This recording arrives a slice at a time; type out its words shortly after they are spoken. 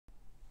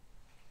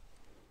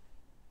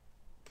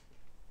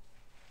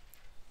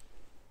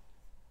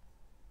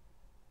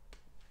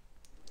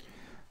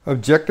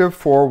Objective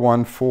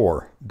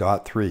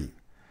 414.3.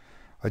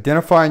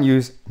 Identify and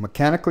use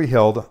mechanically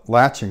held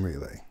latching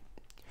relay.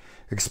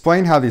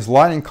 Explain how these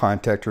lighting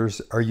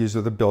contactors are used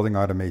with a building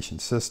automation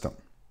system.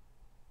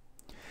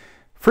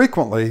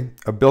 Frequently,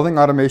 a building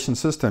automation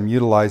system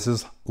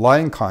utilizes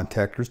lighting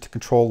contactors to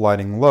control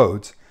lighting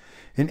loads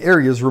in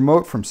areas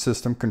remote from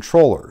system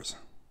controllers,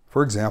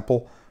 for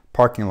example,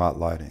 parking lot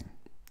lighting.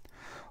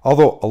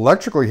 Although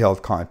electrically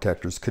held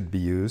contactors could be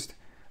used,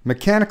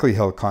 mechanically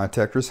held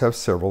contactors have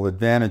several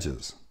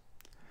advantages.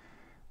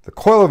 The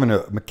coil of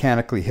a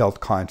mechanically held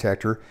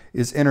contactor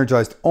is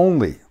energized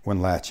only when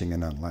latching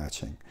and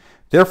unlatching.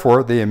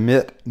 Therefore, they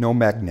emit no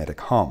magnetic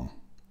hum,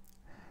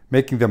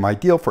 making them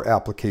ideal for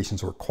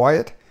applications where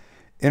quiet,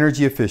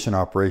 energy-efficient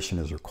operation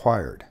is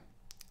required.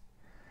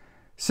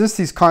 Since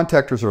these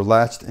contactors are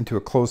latched into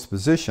a closed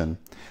position,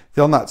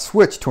 they'll not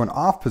switch to an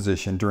off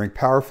position during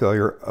power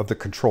failure of the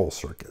control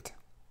circuit.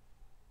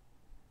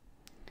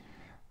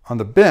 On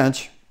the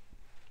bench,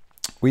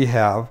 we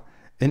have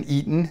an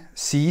Eaton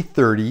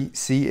C30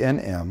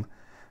 CNM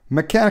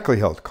mechanically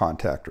held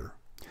contactor.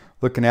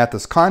 Looking at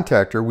this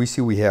contactor, we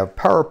see we have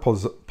power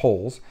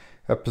poles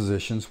at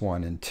positions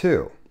 1 and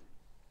 2.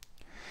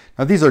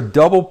 Now these are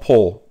double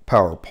pole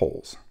power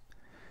poles.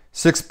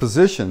 6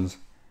 positions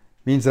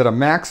means that a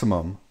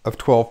maximum of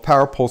 12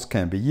 power poles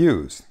can be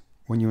used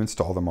when you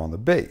install them on the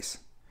base.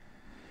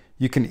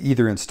 You can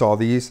either install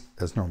these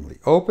as normally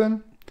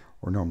open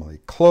or normally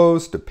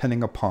closed,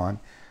 depending upon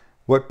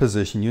what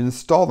position you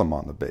install them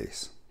on the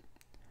base.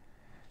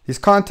 These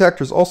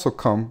contactors also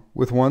come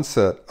with one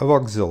set of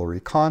auxiliary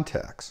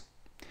contacts.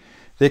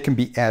 They can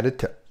be added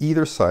to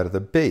either side of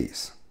the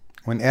base.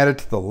 When added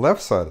to the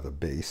left side of the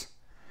base,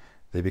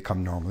 they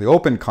become normally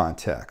open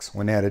contacts.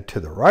 When added to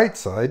the right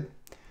side,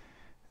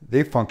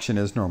 they function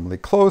as normally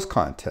closed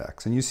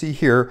contacts. And you see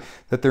here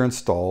that they're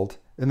installed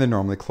in the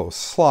normally closed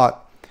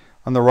slot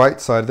on the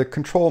right side of the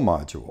control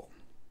module.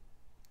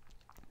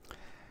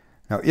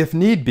 Now, if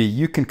need be,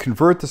 you can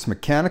convert this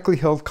mechanically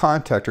held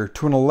contactor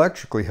to an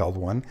electrically held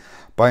one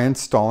by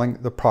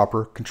installing the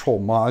proper control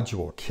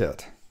module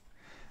kit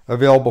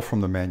available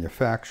from the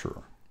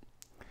manufacturer.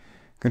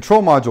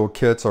 Control module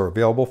kits are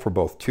available for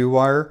both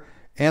 2-wire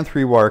and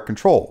 3-wire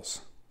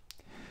controls.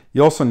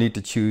 You also need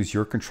to choose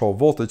your control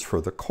voltage for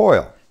the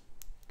coil.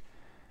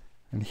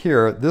 And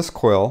here, this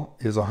coil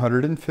is a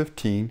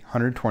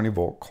 120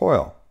 volt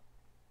coil.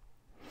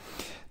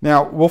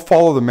 Now, we'll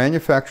follow the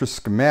manufacturer's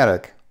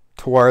schematic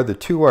to wire the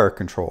 2-wire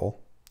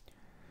control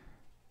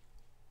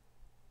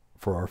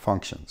for our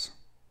functions.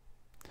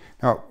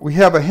 Now, we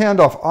have a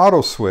handoff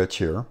auto switch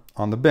here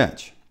on the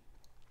bench.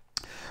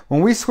 When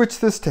we switch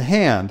this to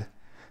hand,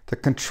 the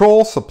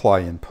control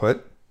supply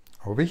input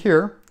over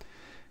here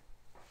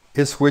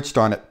is switched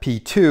on at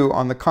P2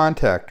 on the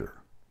contactor.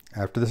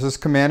 After this is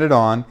commanded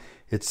on,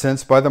 it's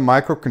sensed by the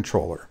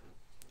microcontroller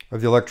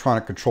of the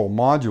electronic control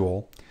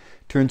module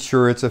to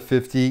ensure it's a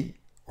 50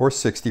 or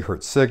 60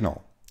 Hertz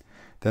signal.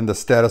 Then the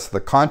status of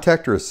the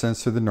contactor is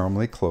sensed through the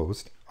normally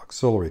closed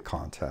auxiliary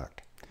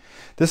contact.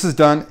 This is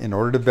done in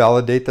order to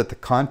validate that the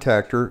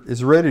contactor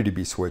is ready to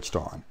be switched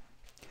on.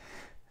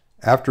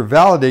 After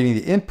validating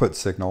the input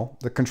signal,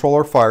 the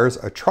controller fires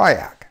a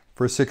triac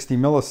for 60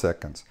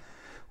 milliseconds,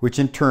 which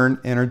in turn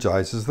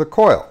energizes the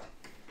coil.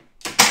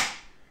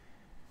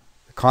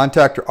 The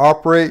contactor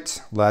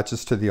operates,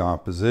 latches to the on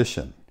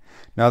position.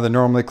 Now the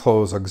normally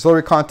closed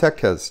auxiliary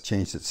contact has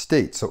changed its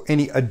state, so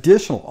any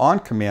additional on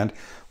command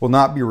will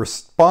not be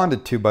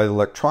responded to by the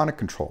electronic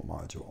control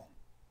module.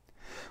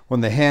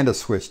 When the hand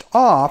is switched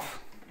off,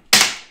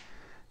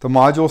 the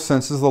module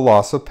senses the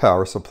loss of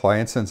power supply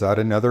and sends out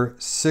another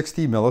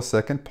 60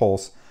 millisecond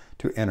pulse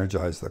to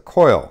energize the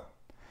coil.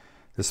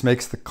 This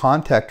makes the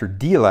contactor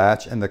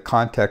delatch and the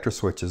contactor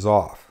switches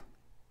off.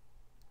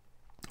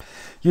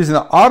 Using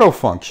the auto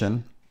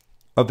function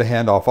of the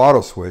handoff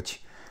auto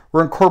switch,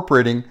 we're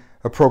incorporating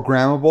a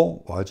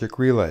programmable logic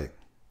relay.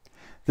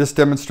 This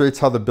demonstrates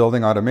how the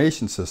building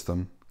automation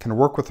system can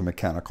work with a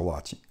mechanical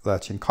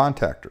latching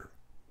contactor.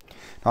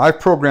 Now,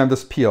 I've programmed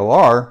this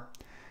PLR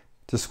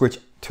to switch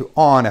to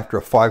on after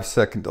a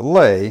 5-second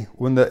delay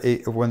when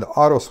the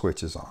auto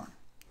switch is on.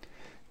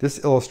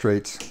 This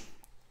illustrates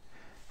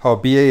how a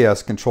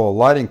BAS control a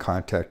lighting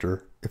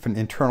contactor if an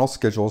internal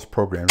schedule is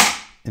programmed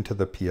into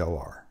the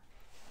PLR.